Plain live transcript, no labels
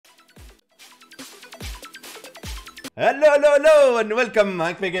Hello, and welcome,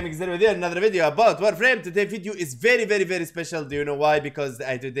 Hunkpain Gaming here with another video about Warframe. Today's video is very special. Do you know why? Because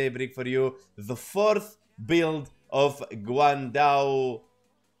I today bring for you the fourth build of Guandao,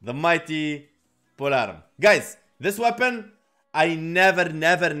 the mighty polearm. Guys, this weapon, I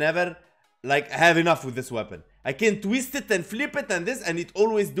never like have enough with this weapon. I can twist it and flip it and this, and it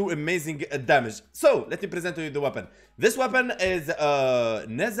always do amazing damage. So let me present to you the weapon. This weapon is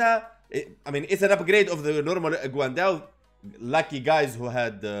Neza. I mean, it's an upgrade of the normal Guandao. Lucky guys who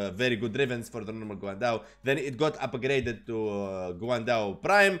had very good ravens for the normal Guandao. Then it got upgraded to Guandao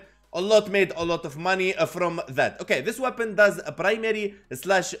Prime. Made a lot of money from that. Okay, this weapon does a primary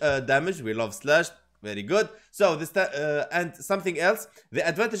slash damage. We love slash. Very good. So this and something else. The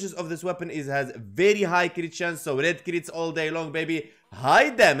advantages of this weapon is has very high crit chance. So red crits all day long, baby. High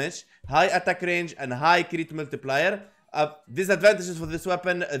damage, high attack range, and high crit multiplier. Disadvantages for this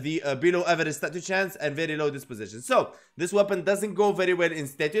weapon, the below average status chance and very low disposition. So this weapon doesn't go very well in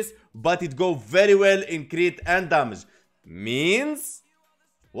status, but it go very well in crit and damage. Means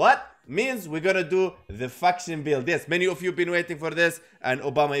what? Means we're gonna do the faction build. Yes, many of you been waiting for this, and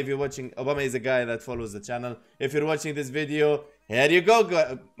Obama, if you're watching, Obama is a guy that follows the channel. If you're watching this video, here you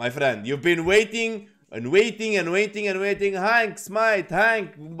go, my friend. You've been waiting and waiting. Hank, smite,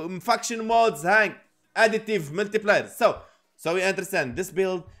 Hank, faction mods, Hank, additive multiplier. So we understand this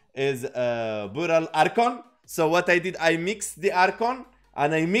build is Boreal archon. So what I did, I mixed the archon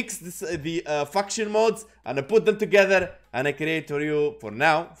and I mixed the faction modes and I put them together and I create for you for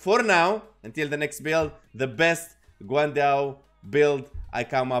now until the next build the best Guandao build I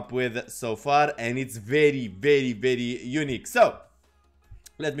come up with so far, and it's very unique. So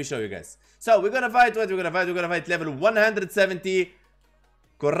let me show you guys. So we're gonna fight what we're gonna fight level 170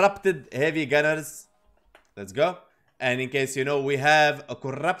 corrupted heavy gunners. Let's go. And in case you know, we have a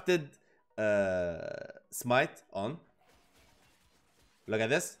corrupted smite on. Look at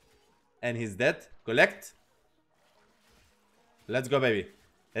this. And he's dead. Collect. Let's go, baby.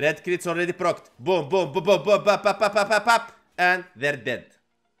 Red crits already procced. Boom, pop. And they're dead.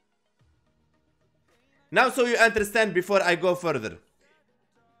 Now, so you understand before I go further.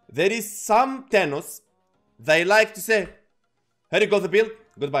 There is some Thanos. They like to say, here you go the build.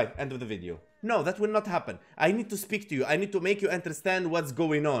 Goodbye. End of the video. No, that will not happen. I need to speak to you. I need to make you understand what's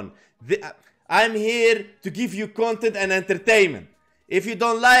going on. I'm here to give you content and entertainment. If you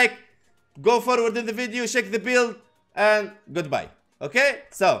don't like, go forward in the video, check the build, and goodbye. Okay?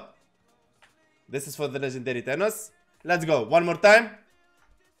 So, this is for the legendary Thanos. Let's go. One more time.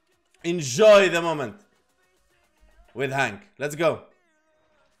 Enjoy the moment with Hank. Let's go.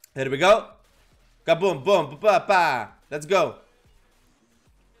 Here we go. Kaboom, boom, pa, pa. Let's go.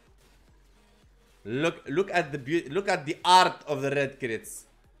 Look at the art of the red crits.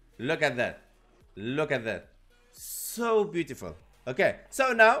 Look at that. So beautiful. Okay,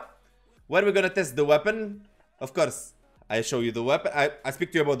 so now when we're gonna test the weapon, of course I show you the weapon. I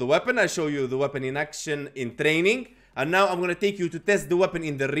speak to you about the weapon. I show you the weapon in action in training, and now I'm gonna take you to test the weapon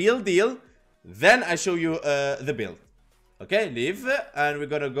in the real deal. Then I show you the build. Okay, leave, and we're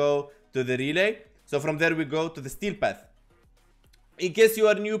gonna go to the relay. So from there we go to the steel path. In case you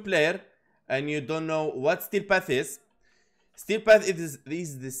are a new player and you don't know what steel path is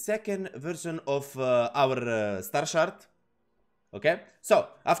is the second version of our star shard. Okay, so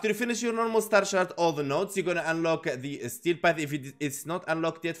after you finish your normal star shard, all the nodes, you're gonna unlock the steel path. If it's not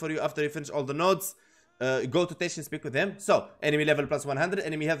unlocked yet for you, after you finish all the nodes, go to Tation, speak with him. So enemy level plus 100,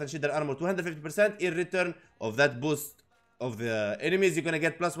 enemy health and shield and armor 250%. In return of that boost of the enemies, you're gonna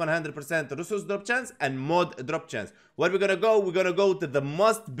get plus 100% resource drop chance and mod drop chance. Where we're gonna go? We're gonna go to the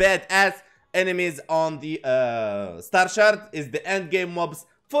most badass enemies on the star shard. Is the end game mobs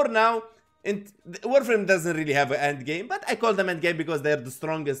for now. And Warframe doesn't really have an end game, but I call them end game because they're the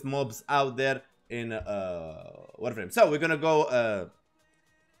strongest mobs out there in Warframe. So we're gonna go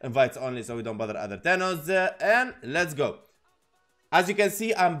invites only, so we don't bother other Thanos, and let's go. As you can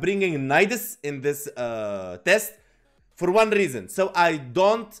see, I'm bringing Nidus in this test for one reason. So I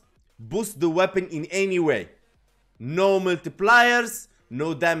don't boost the weapon in any way. No multipliers,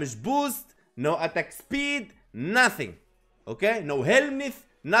 no damage boost, no attack speed, nothing. Okay, no helmnith.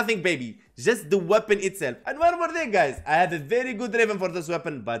 Nothing, baby. Just the weapon itself. And one more thing, guys. I had a very good raven for this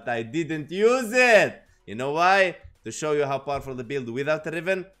weapon, but I didn't use it. You know why? To show you how powerful the build without a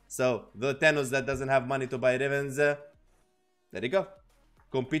raven. So, the Thanos that doesn't have money to buy ravens, there you go.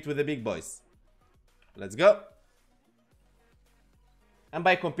 Compete with the big boys. Let's go. And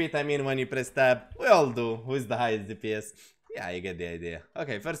by compete, I mean when you press tab. We all do. Who is the highest DPS? Yeah, you get the idea.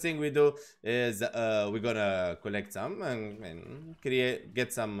 Okay, first thing we do is we're gonna collect some and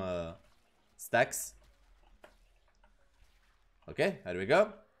get some stacks. Okay, here we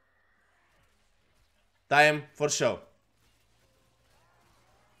go. Time for show.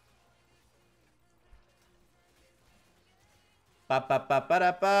 Pa pa pa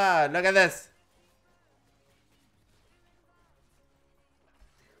pa pa. Look at this.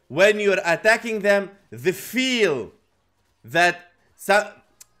 When you're attacking them, the feel that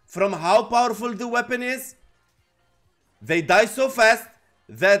from how powerful the weapon is, they die so fast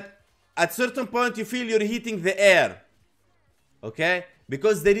that at certain point you feel you're hitting the air. Okay?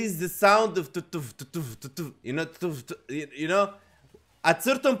 Because there is the sound of you know, at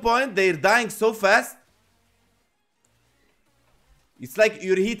certain point they're dying so fast. It's like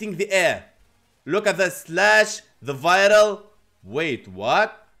you're hitting the air. Look at the slash, the viral. Wait,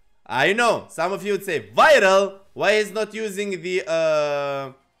 what? I know. Some of you would say, viral? Why he's not using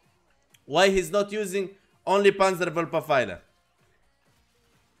the why he's not using only Panzerwölferpfeile?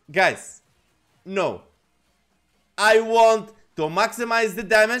 Guys, no. I want to maximize the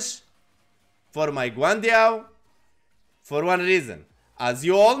damage for my Guandao for one reason. As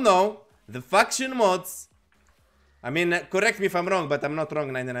you all know, the faction mods, I mean, correct me if I'm wrong, but I'm not wrong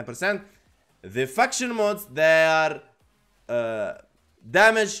 99%. The faction mods, they are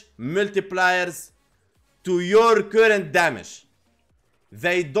damage multipliers to your current damage.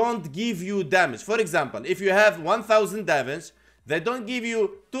 They don't give you damage. For example, if you have 1000 damage, they don't give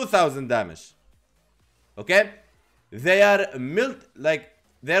you 2000 damage. Okay? They are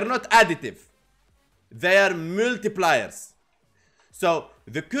they're not additive. They are multipliers. So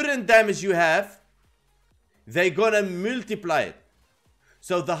the current damage you have, they're gonna multiply it.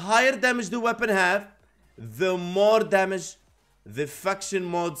 So the higher damage the weapon have, the more damage the faction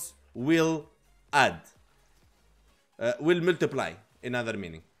mods will add. Will multiply, in other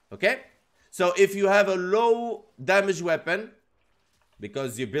meaning. Okay? So if you have a low damage weapon,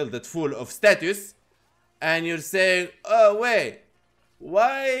 because you build it full of status, and you're saying, oh wait,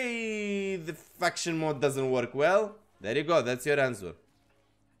 why the faction mod doesn't work well? There you go, that's your answer.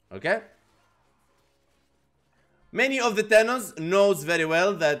 Okay? Many of the Tennos knows very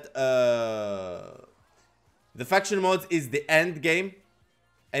well that the faction mode is the end game,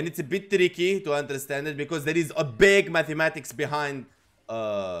 and it's a bit tricky to understand it because there is a big mathematics behind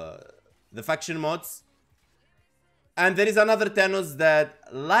the faction mods. And there is another Tennos that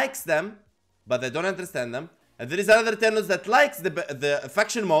likes them, but they don't understand them. And there is another Tennos that likes the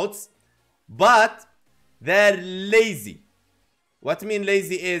faction modes, but they're lazy. What I mean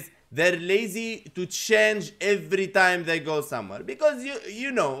lazy is they're lazy to change every time they go somewhere. Because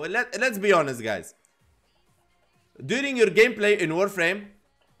you know, let's be honest, guys. During your gameplay in Warframe,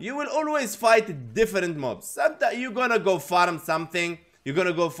 you will always fight different mobs. Sometimes you're gonna go farm something. You're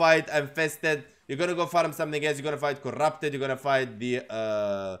gonna go fight Infested. You're gonna go farm something else. You're gonna fight Corrupted. You're gonna fight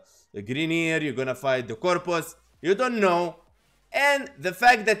the Greeneer. You're gonna fight the Corpus. You don't know. And the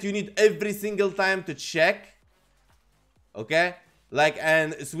fact that you need every single time to check, okay, like,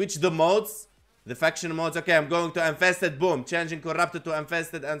 and switch the modes, the faction modes. Okay, I'm going to Infested, boom, changing Corrupted to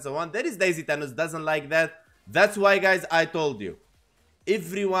Infested and so on. There is lazy Tennos doesn't like that. That's why, guys, I told you,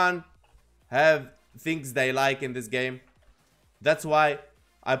 everyone have things they like in this game. That's why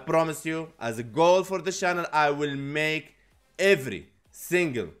I promise you, as a goal for the channel, I will make every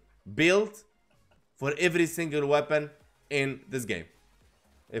single build for every single weapon in this game.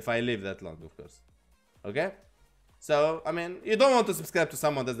 If I live that long, of course. Okay? So, I mean, you don't want to subscribe to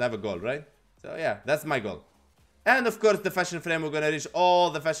someone that doesn't have a goal, right? So, yeah, that's my goal. And, of course, the fashion frame, we're gonna reach all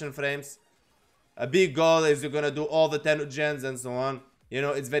the fashion frames. A big goal is you're gonna do all the 10 gens and so on. You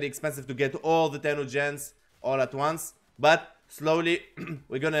know, it's very expensive to get all the 10 gens all at once. But, slowly,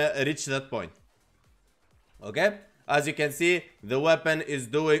 we're gonna reach that point. Okay? As you can see, the weapon is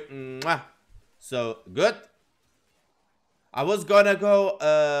doing so good. I was gonna go,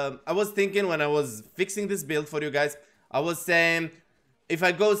 I was thinking when I was fixing this build for you guys, I was saying, if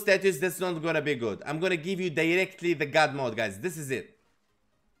I go status, that's not gonna be good. I'm gonna give you directly the God mode, guys. This is it.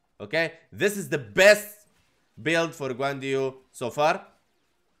 Okay? This is the best build for Guandao so far,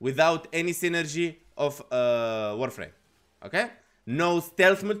 without any synergy of Warframe. Okay? No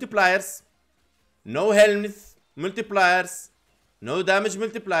stealth multipliers, no health multipliers, no damage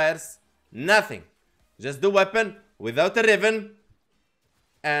multipliers, nothing. Just the weapon without a ribbon,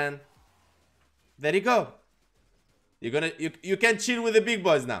 and there you go. You're gonna you can chill with the big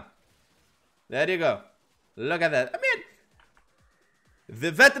boys now. There you go. Look at that. I mean,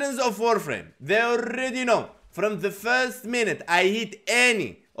 the veterans of Warframe, they already know from the first minute I hit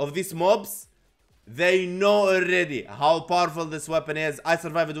any of these mobs, they know already how powerful this weapon is. I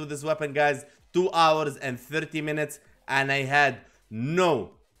survived with this weapon, guys, 2 hours and 30 minutes, and I had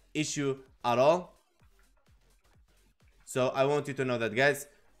no issue at all. So I want you to know that, guys.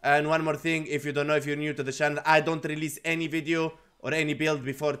 And one more thing, if you don't know, if you're new to the channel, I don't release any video or any build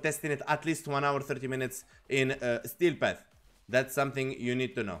before testing it at least 1 hour 30 minutes in Steel Path. That's something you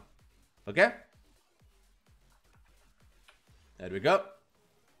need to know. Okay? There we go.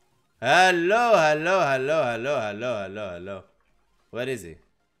 Hello, hello, hello, hello, hello, hello, hello. Where is he?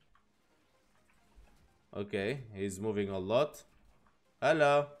 Okay, he's moving a lot.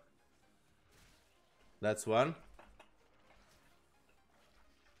 Hello. That's one.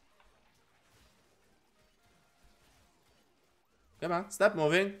 Come on, stop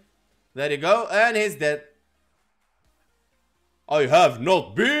moving. There you go, and he's dead. I have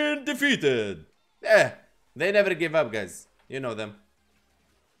not been defeated. Yeah, they never give up, guys. You know them.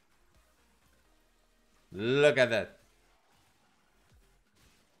 Look at that.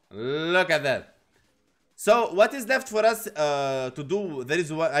 Look at that. So what is left for us to do? There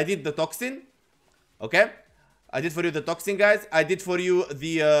is one. I did the toxin. Okay, I did for you the toxin, guys. I did for you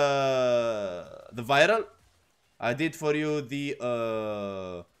the viral. I did for you the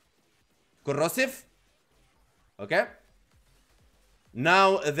corrosive. Okay.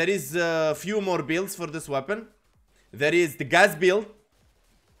 Now there is a few more builds for this weapon. There is the gas build.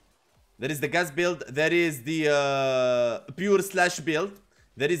 There is the gas build. There is the pure slash build.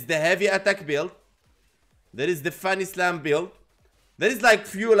 There is the heavy attack build. There is the funny slam build. There is like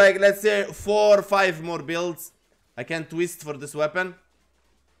few, like let's say 4 or 5 more builds I can twist for this weapon.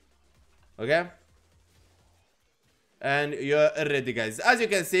 Okay. And you're ready, guys. As you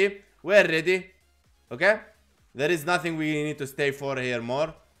can see, we're ready. Okay. There is nothing we need to stay for here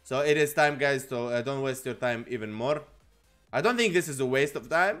more. So it is time, guys, so don't waste your time even more. I don't think this is a waste of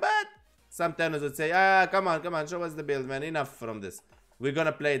time, but sometimes would say, come on, show us the build, man. Enough from this. We're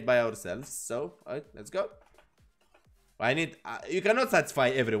gonna play it by ourselves. So, alright, let's go. I need, you cannot satisfy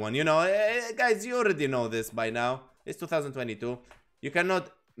everyone, you know. Guys, you already know this by now. It's 2022. You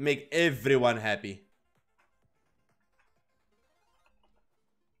cannot make everyone happy.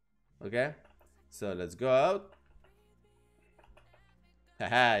 Okay, so let's go out.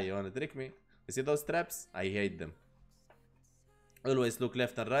 Haha, you wanna trick me? You see those traps? I hate them. Always look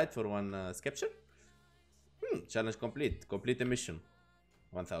left and right for one scepter. Challenge complete. Complete the mission.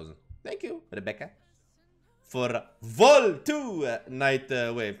 1000. Thank you, Rebecca. For Vol 2 Night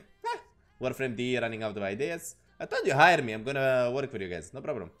Wave. Warframe D running out of ideas. I told you, hire me. I'm gonna work for you guys. No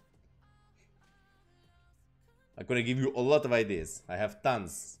problem. I'm gonna give you a lot of ideas. I have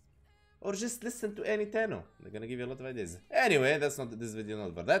tons. Or just listen to any Tenno. They're gonna give you a lot of ideas. Anyway, that's not this video,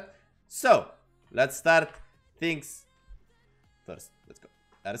 not for that. So, let's start things first. Let's go.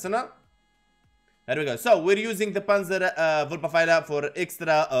 Arsenal. Here we go. So, we're using the Panzer Vulpaphyla for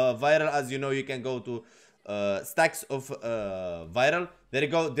extra viral. As you know, you can go to stacks of viral. There you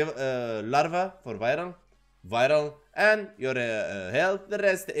go. Larva for viral. Viral. And your health. The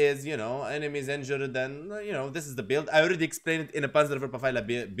rest is, you know, enemies injured. Then, you know, this is the build. I already explained it in a Panzer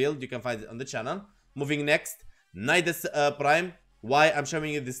Vulpaphyla build. You can find it on the channel. Moving next. Nidus Prime. Why I'm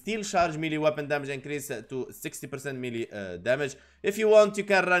showing you the steel charge melee weapon damage increase to 60% melee damage. If you want, you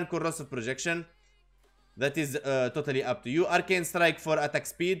can run corrosive projection. That is totally up to you. Arcane strike for attack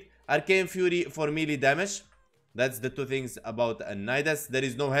speed. Arcane fury for melee damage. That's the two things about Nidus. There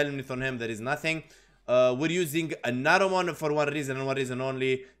is no helmet on him. There is nothing. We're using a Narumon for one reason and one reason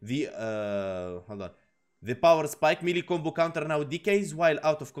only. The hold on. The power spike melee combo counter now decays while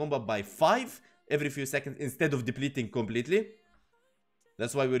out of combat by 5 every few seconds instead of depleting completely.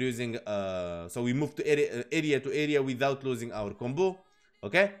 That's why we're using so we move to area to area without losing our combo.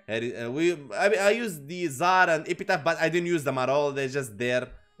 Okay, I used the Zar and Epitaph, but I didn't use them at all. They're just there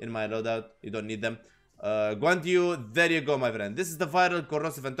in my loadout. You don't need them. Guandao, there you go, my friend. This is the viral,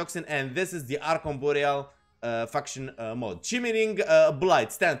 corrosive, and toxin, and this is the Archon Boreal faction mode. Shimmering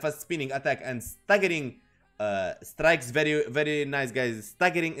blight, stand, fast spinning, attack, and staggering strikes. Very, very nice, guys.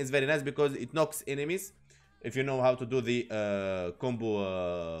 Staggering is very nice because it knocks enemies. If you know how to do the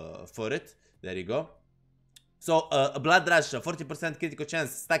combo for it, there you go. So a blood rush, 40% critical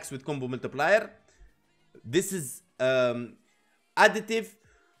chance, stacks with combo multiplier. This is additive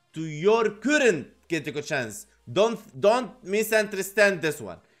to your current critical chance. Don't misunderstand this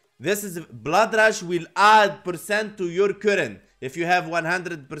one. This is blood rush will add percent to your current. If you have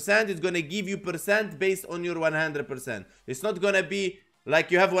 100%, it's gonna give you percent based on your 100%. It's not gonna be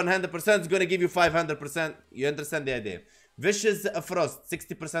like you have 100%, it's gonna give you 500%. You understand the idea? Vicious Frost,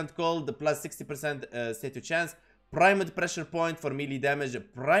 60% cold plus 60% state to chance Primed Pressure Point for melee damage.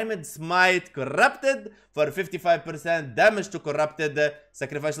 Primed Smite Corrupted for 55% damage to Corrupted.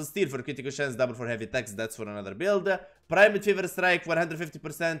 Sacrificial Steel for critical chance, double for heavy attacks. That's for another build. Primed Fever Strike for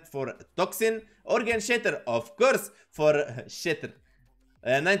 150% for Toxin. Organ Shatter, of course, for Shatter.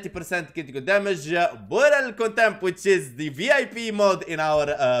 90% critical damage. Boreal Contempt, which is the VIP mode in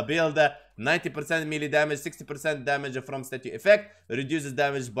our build. 90% melee damage, 60% damage from statue effect. Reduces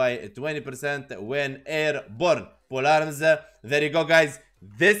damage by 20% when airborne. Polearms. There you go, guys.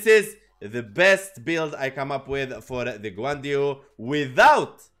 This is the best build I come up with for the Guandao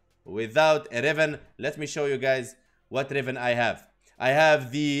without a Raven. Let me show you guys what Raven I have. I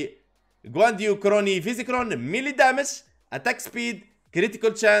have the Guandao Crony Visicron, melee damage, attack speed,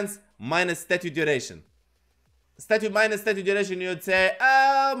 critical chance, minus statue duration. Minus statue duration, you would say,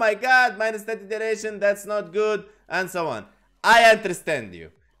 oh my god, minus statue duration, that's not good, and so on. I understand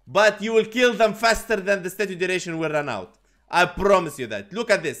you, but you will kill them faster than the statue duration will run out. I promise you that. Look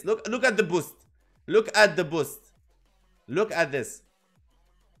at this. Look at the boost. Look at the boost. Look at this.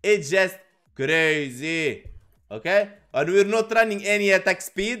 It's just crazy. Okay? And we're not running any attack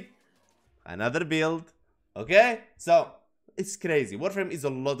speed. Another build. Okay? So, it's crazy. Warframe is a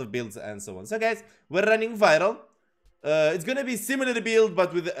lot of builds and so on. So guys, we're running viral. It's gonna be similar build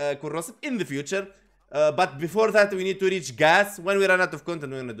but with corrosive in the future. But before that we need to reach gas. When we run out of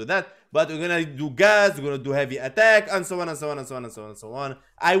content we're gonna do that. But we're gonna do gas, we're gonna do heavy attack, and so on and so on and so on and so on and so on.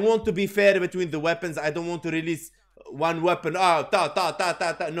 I want to be fair between the weapons. I don't want to release one weapon.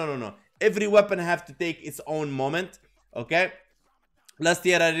 No. Every weapon have to take its own moment. Okay? Last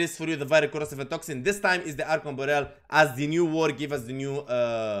year I released for you the Viral Corrosive and Toxin. This time is the Archon Boreal as the new war give us the new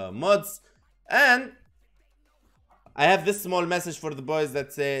mods. And I have this small message for the boys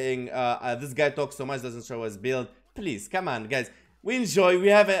that's saying this guy talks so much, doesn't show us build. Please, come on guys. We enjoy,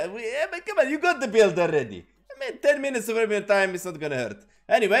 come on, you got the build already. I mean, 10 minutes of your time is not gonna hurt.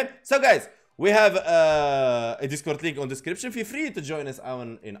 Anyway, so guys, we have a Discord link on description. Feel free to join us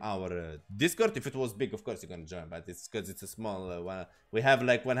in our Discord. If it was big, of course you're gonna join, but it's because it's a small one. We have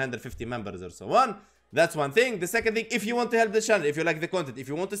like 150 members or so on. That's one thing. The second thing, if you want to help the channel, if you like the content, if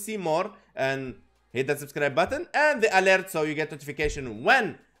you want to see more, and hit that subscribe button and the alert so you get notification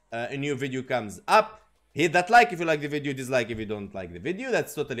when a new video comes up. Hit that like if you like the video, dislike if you don't like the video.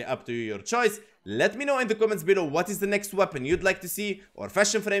 That's totally up to you, your choice. Let me know in the comments below what is the next weapon you'd like to see, or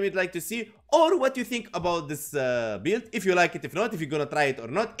fashion frame you'd like to see, or what you think about this build. If you like it, if not, if you're gonna try it or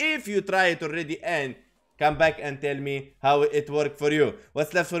not. If you try it already, and come back and tell me how it worked for you.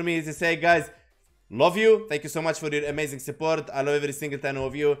 What's left for me is to say, guys, love you. Thank you so much for your amazing support. I love every single one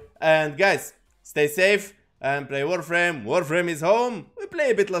of you. And guys, stay safe and play Warframe. Warframe is home. We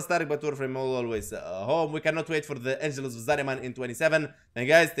play a bit less Stark, but Warframe is always home. We cannot wait for the Angels of Zariman in 27. And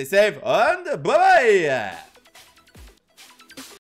guys, stay safe and bye-bye.